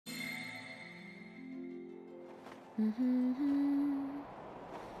Well,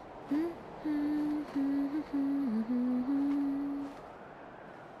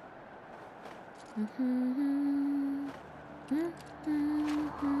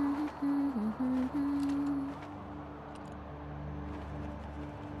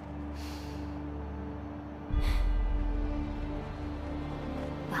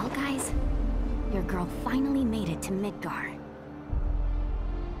 guys, your girl finally made it to Midgar.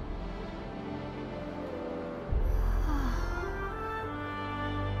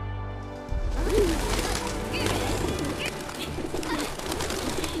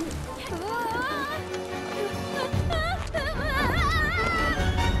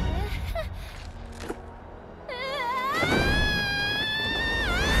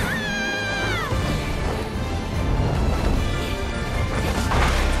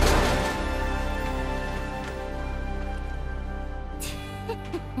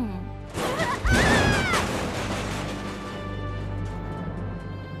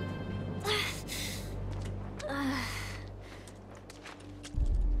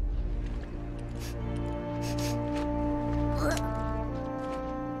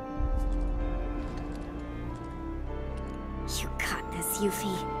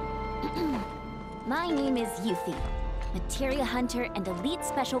 Yuffie. My name is Yuffie, Materia Hunter and Elite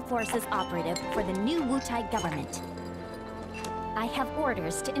Special Forces operative for the new Wutai government. I have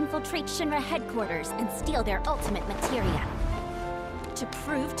orders to infiltrate Shinra headquarters and steal their ultimate materia. To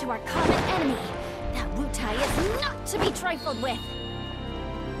prove to our common enemy that Wutai is not to be trifled with.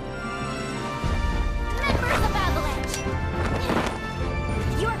 Members of Avalanche!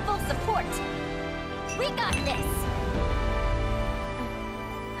 With your full support, we got this!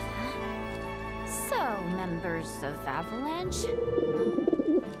 So, members of Avalanche?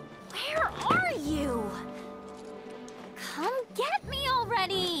 Where are you? Come get me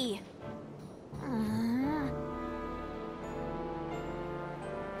already!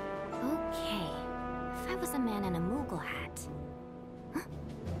 Okay, if I was a man in a Moogle hat...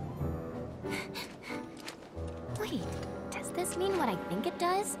 Wait, does this mean what I think it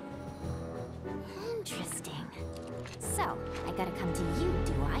does? Interesting. So, I gotta come to you,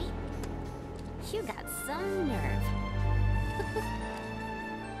 do I? You got some nerve.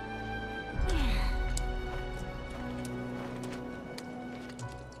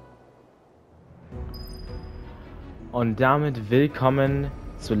 Und damit willkommen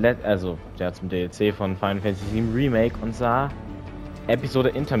zum DLC von Final Fantasy VII Remake, und zwar Episode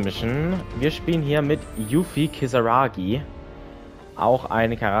Intermission. Wir spielen hier mit Yuffie Kisaragi, auch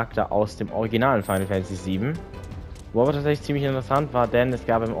ein Charakter aus dem originalen Final Fantasy VII. Wo aber tatsächlich ziemlich interessant war, denn es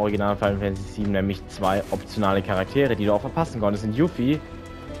gab im originalen Final Fantasy VII nämlich 2 optionale Charaktere, die du auch verpassen konntest. Und Yuffie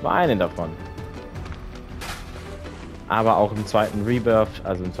war eine davon. Aber auch im zweiten Rebirth,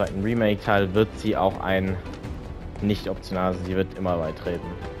 also im zweiten Remake-Teil, wird sie auch ein nicht optional, also sie wird immer beitreten.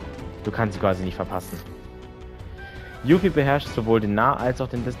 Du kannst sie quasi nicht verpassen. Yuffie beherrscht sowohl den Nah- als auch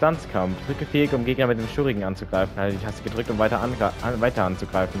den Distanzkampf. Drücke fähig, um Gegner mit dem Schuriken anzugreifen. Also die Taste gedrückt, um weiter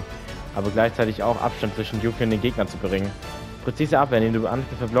anzugreifen. Aber gleichzeitig auch Abstand zwischen Yuffie und den Gegner zu bringen. Präzise Abwehr, indem du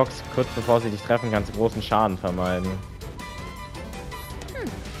Angriffe blockst, kurz bevor sie dich treffen, kannst du großen Schaden vermeiden.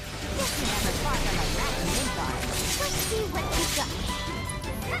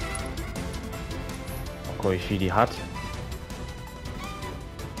 Koichi hat.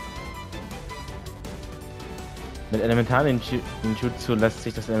 Mit elementaren Ninjutsu lässt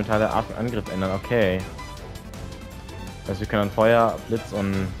sich das elementare Angriff ändern. Okay. Also wir können dann Feuer, Blitz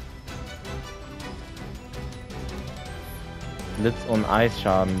und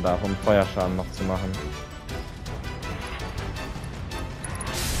Eisschaden da, um Feuerschaden noch zu machen.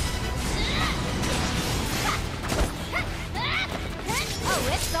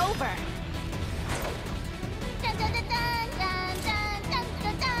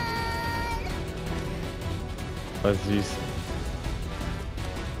 Voll süß.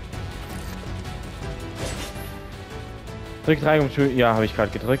 Drück 3 um Schuh. Ja, habe ich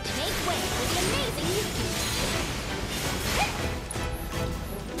gerade gedrückt.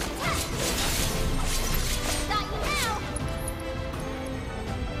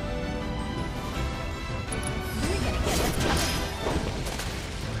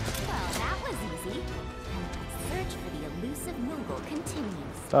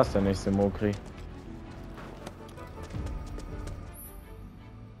 Da ist der nächste Mokri.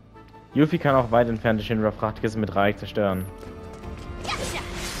 Yuffie kann auch weit entfernte Shinra-Frachtkisten mit Dreieck zerstören.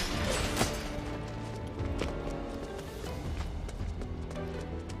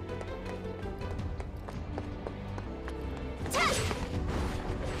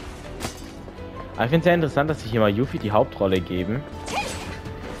 Aber ich finde es sehr interessant, dass sich hier mal Yuffie die Hauptrolle geben.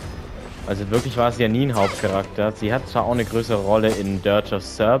 Also wirklich war sie ja nie ein Hauptcharakter. Sie hat zwar auch eine größere Rolle in Dirge of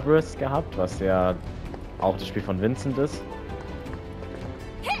Cerberus gehabt, was ja auch das Spiel von Vincent ist.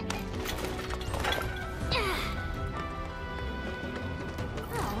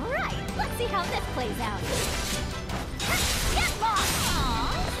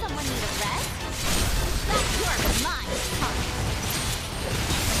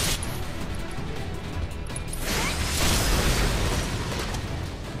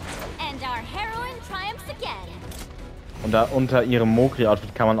 Und da unter ihrem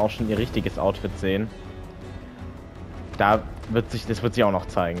Mokri-Outfit kann man auch schon ihr richtiges Outfit sehen. Das wird sich auch noch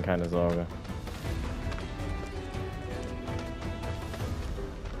zeigen, keine Sorge.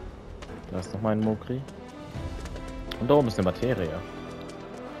 Da ist noch mein Mokri. Und da oben ist eine Materie.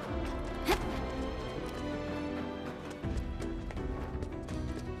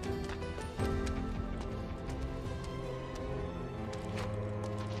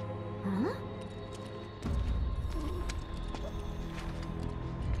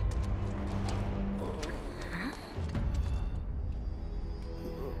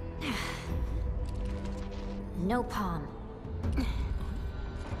 No palm.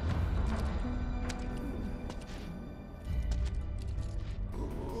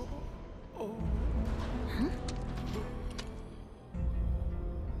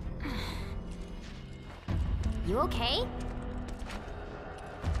 You okay?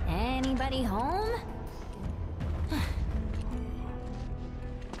 Anybody home?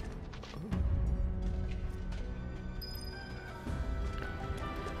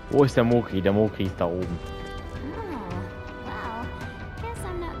 Wo ist der Mokri? Der Mokri ist da oben.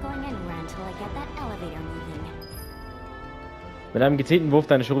 Mit einem gezielten Wurf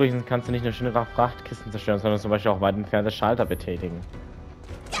deines Schulrichtens kannst du nicht nur schöne Frachtkisten zerstören, sondern zum Beispiel auch weit entfernte Schalter betätigen.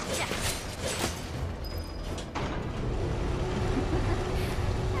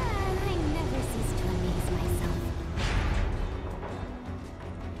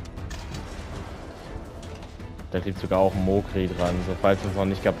 Da liegt sogar auch ein Mokri dran, so falls man es noch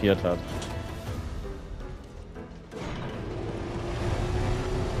nicht kapiert hat.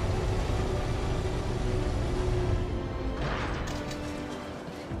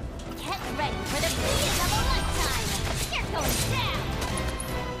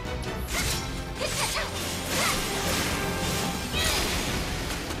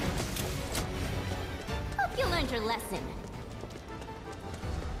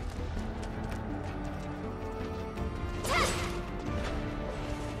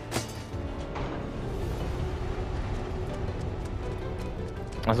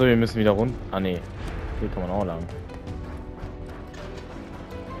 Achso, wir müssen wieder runter. Ah ne, hier kann man auch lang.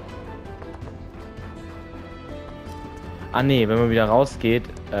 Ah ne, wenn man wieder rausgeht,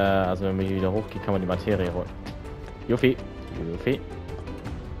 also wenn man hier wieder hochgeht, kann man die Materie holen. Juffy, Juffy.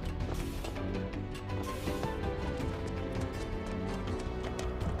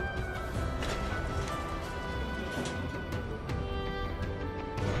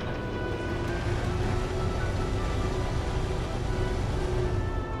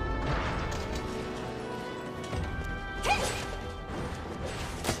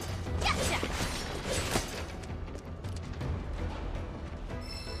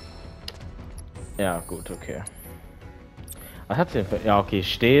 Ja, gut, okay. Was hat sie denn für... Ja, okay,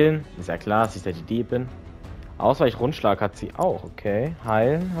 stehlen. Ist ja klar, sie ist ja die Diebin. Ausweich-Rundschlag hat sie auch, okay.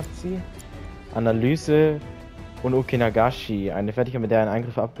 Heilen hat sie. Analyse und Okinagashi. Eine Fertigkeit, mit der ein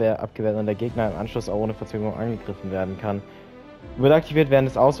Angriff abgewehrt und der Gegner im Anschluss auch ohne Verzögerung angegriffen werden kann. Wird aktiviert während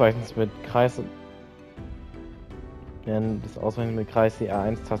des Ausweichens mit Kreis... Während des Ausweichens mit Kreis die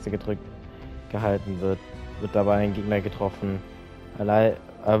R1-Taste gedrückt gehalten wird. Wird dabei ein Gegner getroffen. Erleidet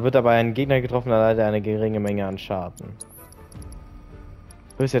eine geringe Menge an Schaden.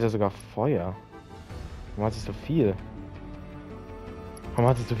 Sie hat ja sogar Feuer. Warum hat sie so viel?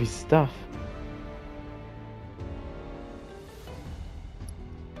 Warum hat sie so viel Stuff?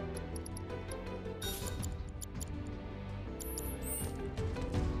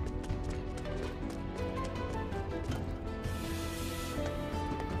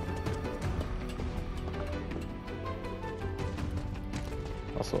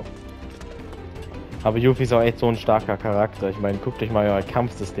 Achso. Aber Yuffie ist auch echt so ein starker Charakter. Ich meine, guckt euch mal euer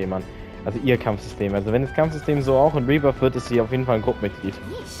Kampfsystem an. Also ihr Kampfsystem. Also wenn das Kampfsystem so auch in Rebirth wird, ist sie auf jeden Fall ein Gruppenmitglied.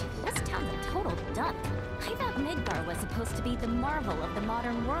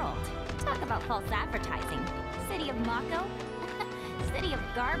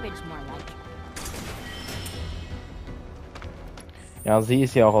 Ja, sie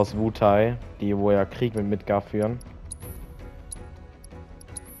ist ja auch aus Wutai, die wo ja Krieg mit Midgar führen.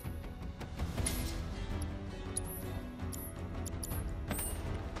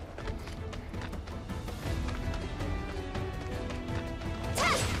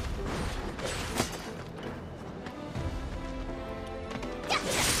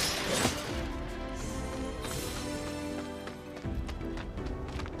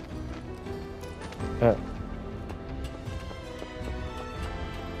 Ja.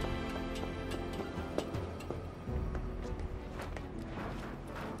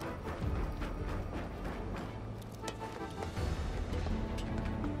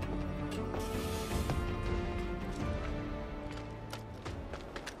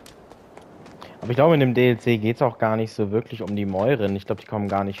 Aber ich glaube, in dem DLC geht es auch gar nicht so wirklich um die Mäuren. Ich glaube, die kommen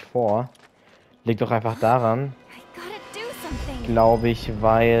gar nicht vor. Liegt doch einfach daran, glaube ich,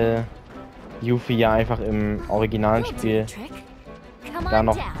 weil Yuffie ja einfach im originalen Spiel da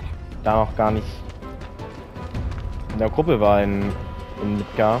noch gar nicht in der Gruppe war in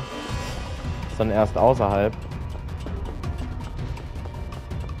Midgar, sondern erst außerhalb.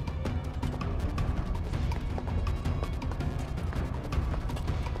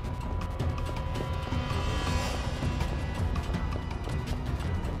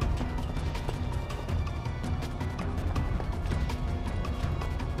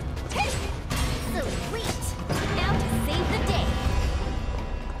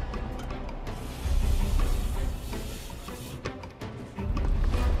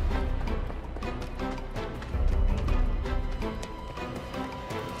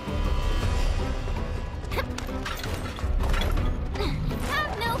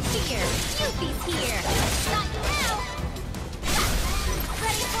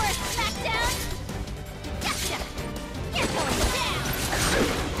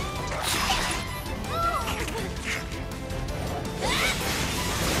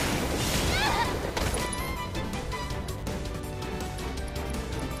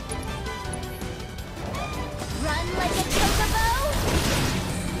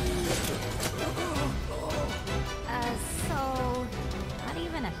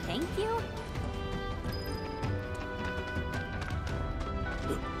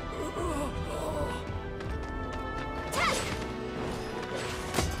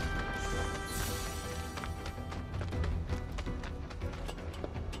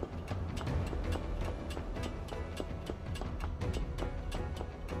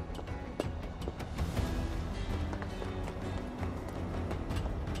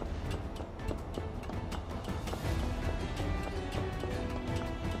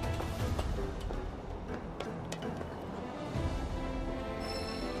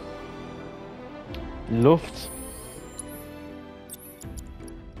 Luft.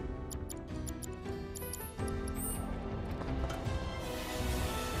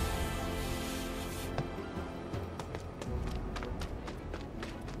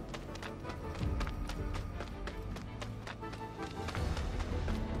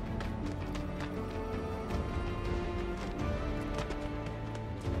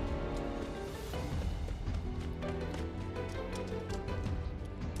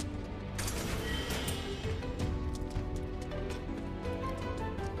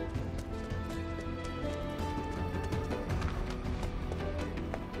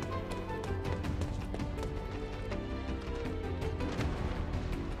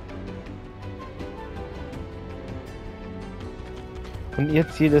 Und ihr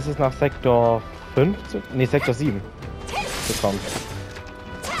Ziel ist es, nach Sektor 5 zu... Nee, Sektor 7 zu kommen.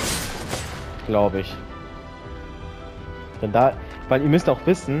 Glaube ich. Denn da... Weil ihr müsst auch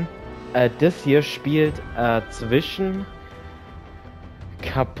wissen, das hier spielt zwischen...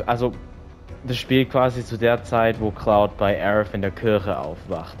 Also, das spielt quasi zu der Zeit, wo Cloud bei Aerith in der Kirche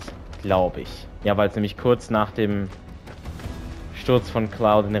aufwacht. Glaube ich. Ja, weil es nämlich kurz nach dem Sturz von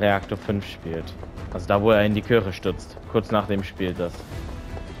Cloud in Reaktor 5 spielt. Also da, wo er in die Kirche stürzt. Kurz nach dem Spiel das.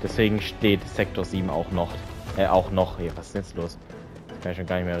 Deswegen steht Sektor 7 auch noch. Hier, was ist denn jetzt los? Jetzt kann ich schon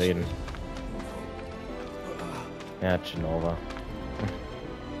gar nicht mehr reden. Ja, Genova.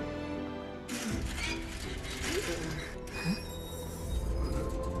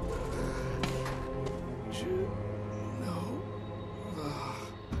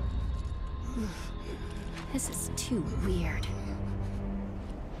 This is too weird.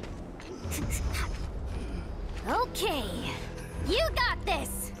 Okay, you got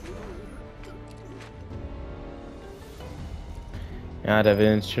this. Ja, der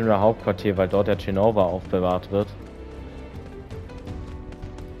will ins Shinra Hauptquartier, weil dort der Genova aufbewahrt wird.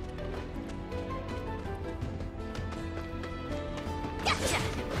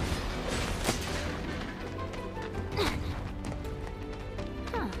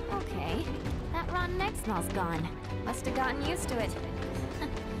 Okay, that rotten egg smell's gone. Must have gotten used to it.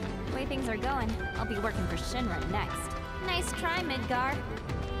 The way things are going, I'll be working for Shinra next. Nice try, Midgar.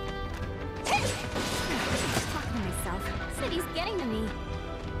 Talking to myself. City's getting to me.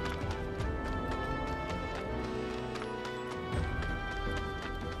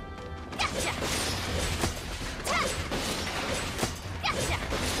 Gotcha! Gotcha!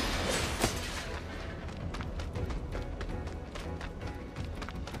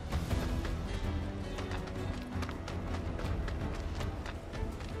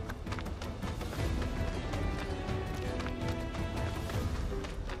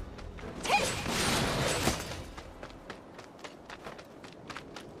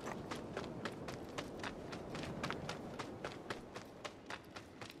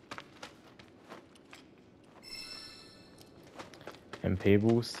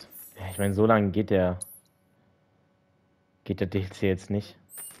 MP-Boost. Ja, ich meine, so lange geht der DLC jetzt nicht.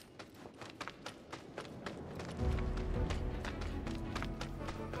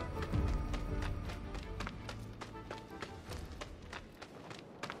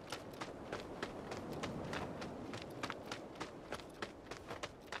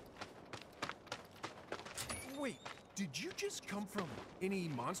 Wait, did you just come from any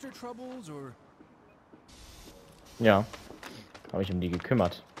monster troubles or? Ja, habe ich um die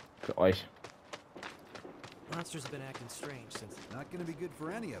gekümmert. Für euch. Monsters have been acting strange since. Not gonna be good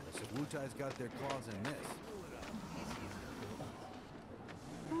for any of us if Wutai's got their claws in this.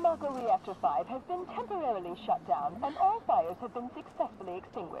 Mako Reactor 5 has been temporarily shut down, and all fires have been successfully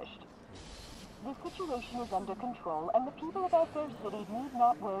extinguished. The situation is under control, and the people of our fair city need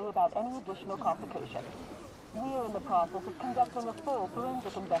not worry about any additional complications. We are in the process of conducting a full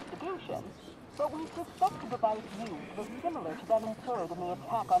forensic investigation, but we suspect the device used was similar to that employed in the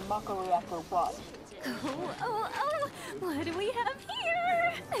attack on Mako Reactor 1. Oh, what do we have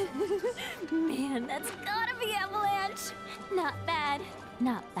here? Man, that's gotta be Avalanche. Not bad.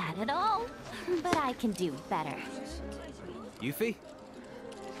 Not bad at all. But I can do better. Yuffie?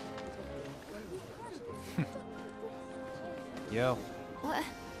 Yo. What?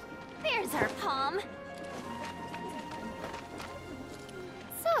 There's our palm.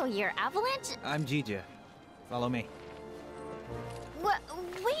 So, you're Avalanche? I'm Jija. Follow me. What?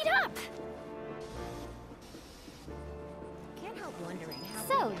 Wait up! Can't help wondering how.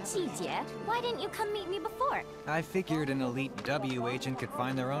 So, Jija, why didn't you come meet me before? I figured an elite W agent could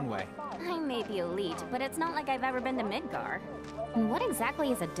find their own way. I may be elite, but it's not like I've ever been to Midgar. And what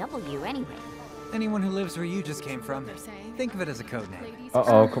exactly is a W anyway? Anyone who lives where you just came from, think of it as a code name.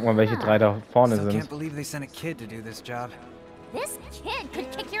 Oh, guck mal, welche drei da vorne Still can't sind. believe they sent a kid to do this job. This kid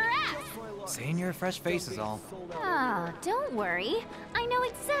could kick your ass! Saying you're a fresh face is all. Oh, don't worry. I know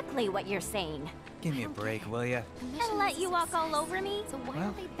exactly what you're saying. Give me a break, will ya? And let you walk all over me?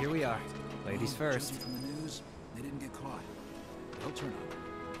 Well, here we are. Ladies first. From the news, they didn't get caught. They'll turn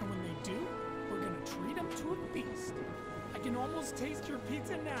up. And when they do, we're gonna treat them to a feast. I can almost taste your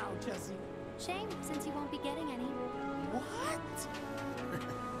pizza now, Jesse. Shame, since you won't be getting any. What?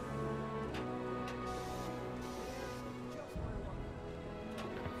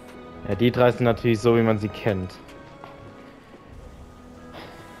 Ja, die drei sind natürlich so, wie man sie kennt.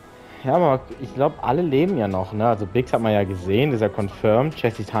 Ja, aber ich glaube, alle leben ja noch, ne? Also Biggs hat man ja gesehen, ist ja confirmed.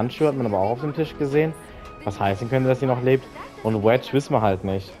 Jessys Handschuhe hat man aber auch auf dem Tisch gesehen. Was heißen könnte, dass sie noch lebt. Und Wedge wissen wir halt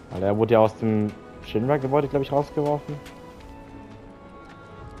nicht. Weil er wurde ja aus dem Shinra-Gebäude, glaube ich, rausgeworfen.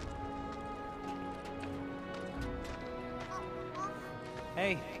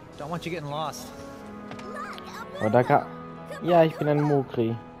 Hey, don't want you getting lost. Aber da kann... Ja, ich bin ein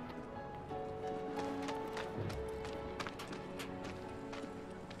Mokri.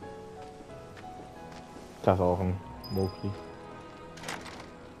 Das ist auch ein Mokri.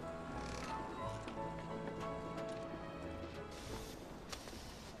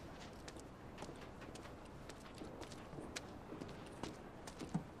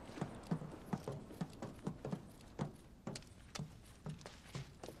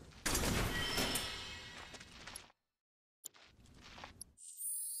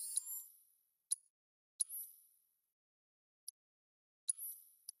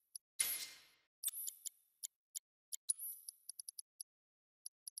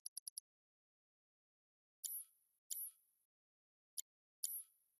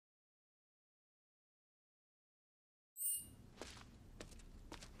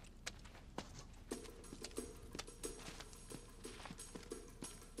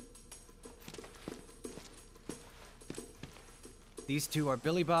 These two are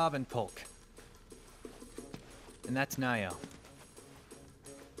Billy Bob and Polk. And that's Nio.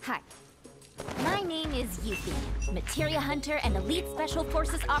 Hi. My name is Yuffie, Materia Hunter and Elite Special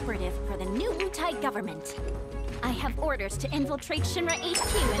Forces Operative for the new Wutai government. I have orders to infiltrate Shinra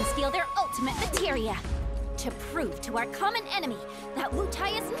HQ and steal their ultimate materia. To prove to our common enemy that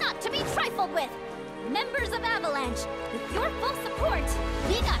Wutai is not to be trifled with. Members of Avalanche, with your full support,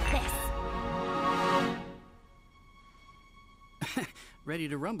 we got this. Ready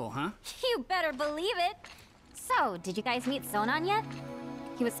to rumble, huh? You better believe it. So, did you guys meet Sonan yet?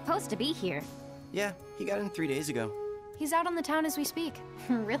 He was supposed to be here. Yeah, he got in 3 days ago. He's out on the town as we speak.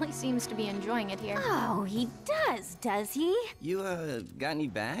 Really seems to be enjoying it here. Oh, he does he? You, got any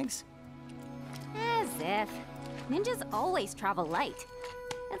bags? As if. Ninjas always travel light.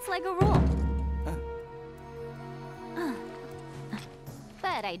 It's like a rule.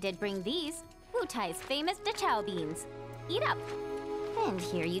 But I did bring these. Wutai's famous Dachau beans. Eat up. And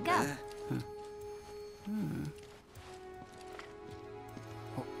here you go.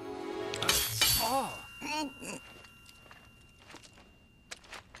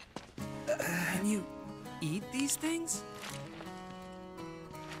 Can you eat these things?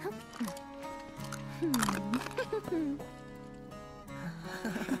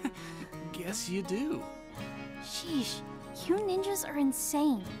 Guess you do. Sheesh, you ninjas are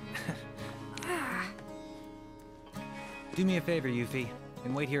insane. Do me a favor, Yuffie,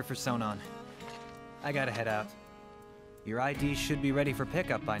 and wait here for Sonon. I gotta head out. Your ID should be ready for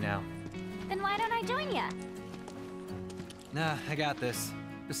pickup by now. Then why don't I join ya? Nah, I got this.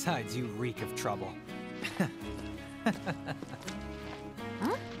 Besides, you reek of trouble. Huh?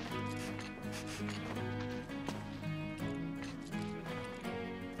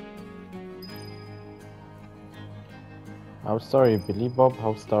 House story, Billy Bob,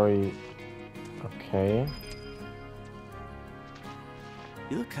 house story. Okay.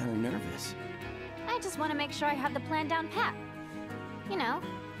 You look kind of nervous. I just want to make sure I have the plan down pat. You know,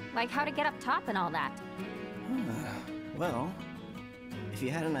 like how to get up top and all that. Well, if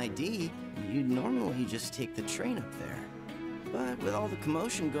you had an ID, you'd normally just take the train up there. But with all the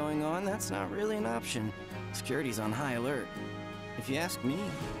commotion going on, that's not really an option. Security's on high alert. If you ask me,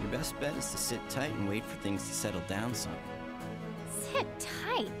 your best bet is to sit tight and wait for things to settle down some. Sit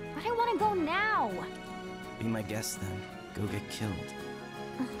tight, but I want to go now. Be my guest then. Go get killed.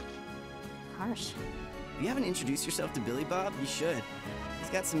 Harsh. If you haven't introduced yourself to Billy Bob, you should. He's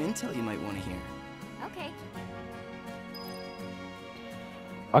got some intel you might want to hear. Okay.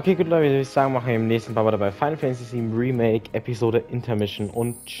 Okay, gut Leute, würde ich sagen, machen wir im nächsten Mal dabei Final Fantasy VII Remake, Episode Intermission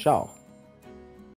und ciao.